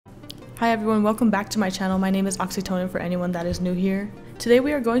Hi everyone, welcome back to my channel. My name is Oxytonin for anyone that is new here. Today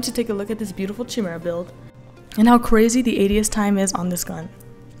we are going to take a look at this beautiful chimera build and how crazy the 80th time is on this gun.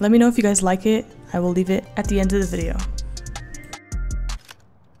 Let me know if you guys like it. I will leave it at the end of the video.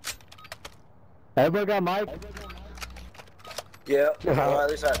 Everybody got mic? Yeah, well,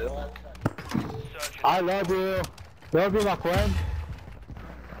 at least I do. I love you. Don't be my friend.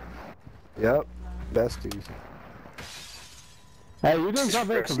 Yep, besties. Hey, you doing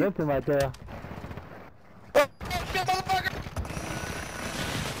something convincing right there.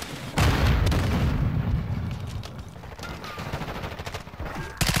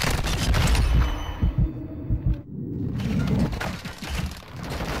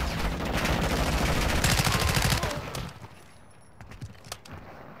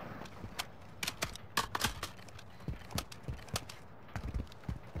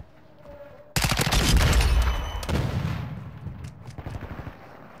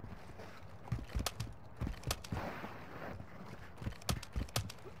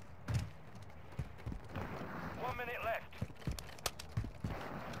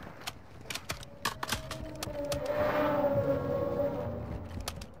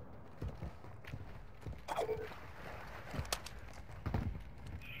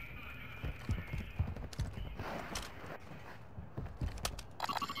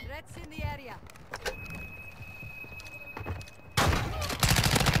 Threats in the area.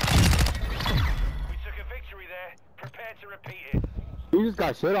 We took a victory there. Prepare to repeat it. You just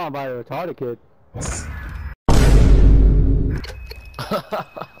got shit on by a retarded kid.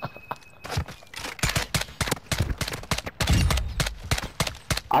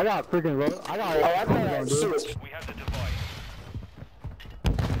 I got freaking I got dude. We have the device.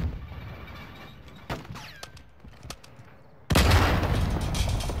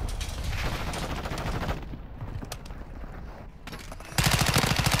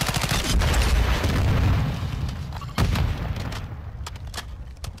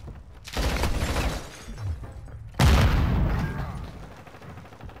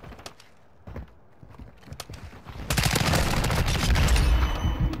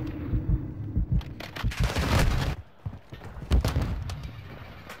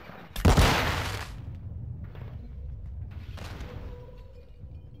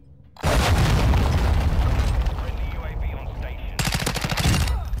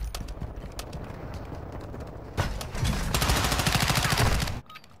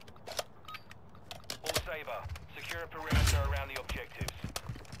 Secure a perimeter around the objectives.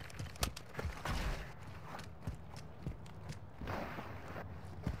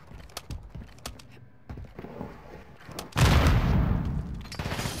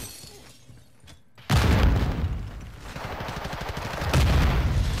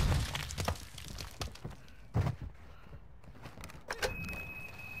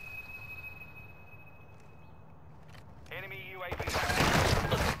 Enemy UAV.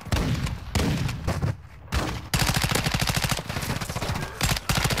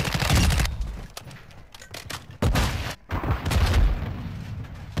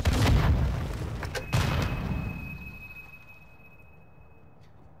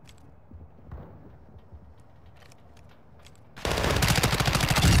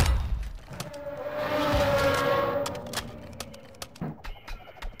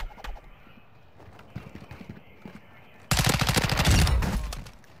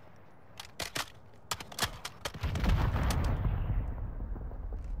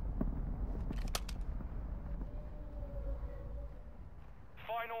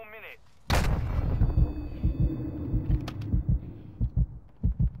 Final minute.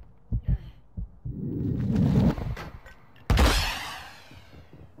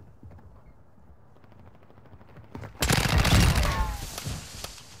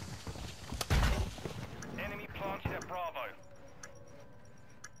 Enemy planted at Bravo.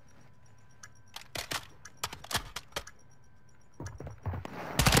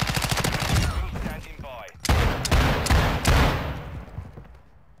 Standing by.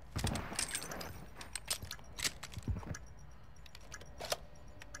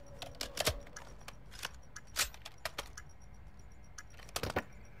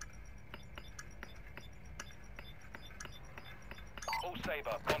 All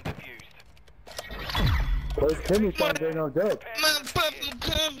Saber, bomb defused. Those Timmy songs ain't no joke. Standing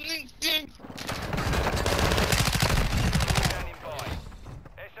by.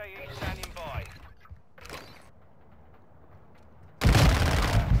 SAE standing by.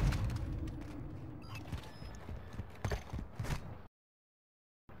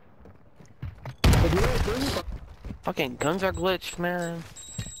 Fucking guns are glitched, man.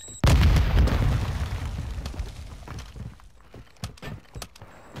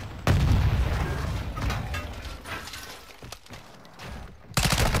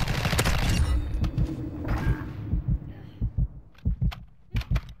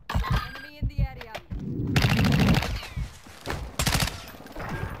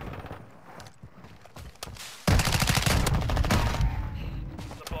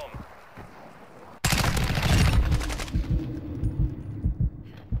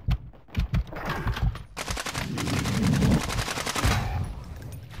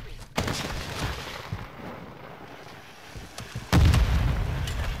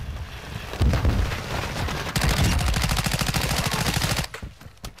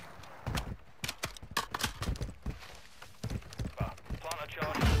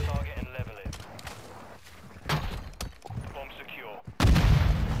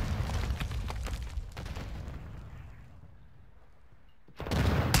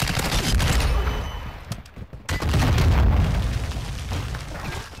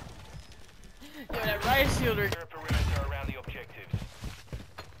 that rice shielder. Secure a perimeter around the objectives.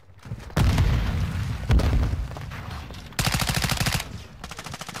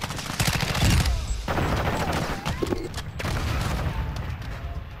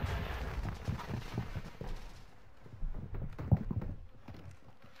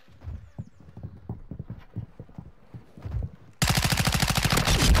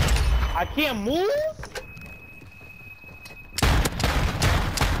 I can't move?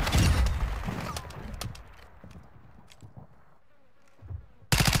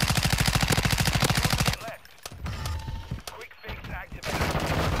 Quick fix activated.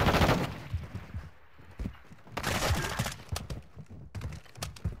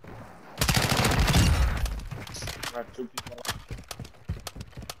 Got 2 people.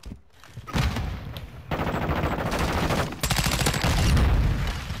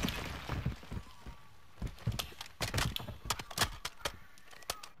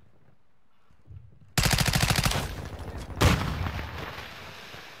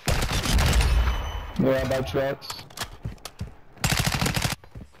 Yeah, by trucks.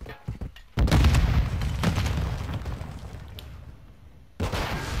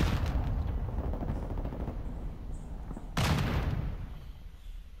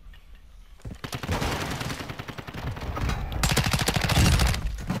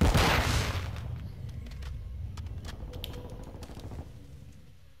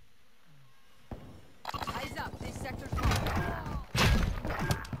 Eyes up, this sector's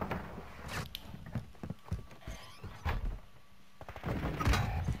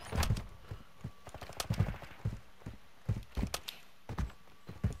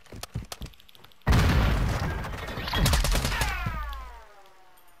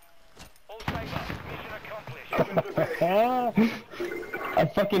All safe. Mission accomplished. I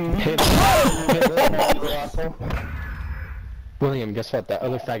fucking hit. William, guess what? That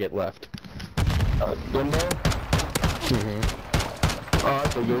other faggot left. Window? Mm-hmm. Oh, I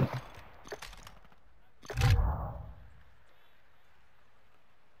figured.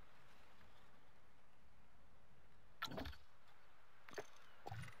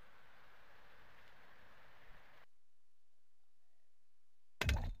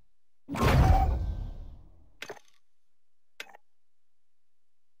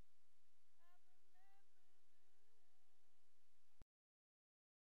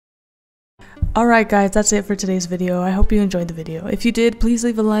 Alright guys, that's it for today's video. I hope you enjoyed the video. If you did, please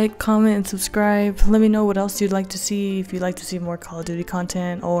leave a like, comment, and subscribe. Let me know what else you'd like to see, if you'd like to see more Call of Duty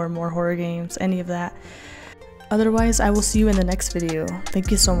content or more horror games, any of that. Otherwise, I will see you in the next video.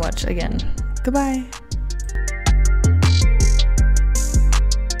 Thank you so much again. Goodbye!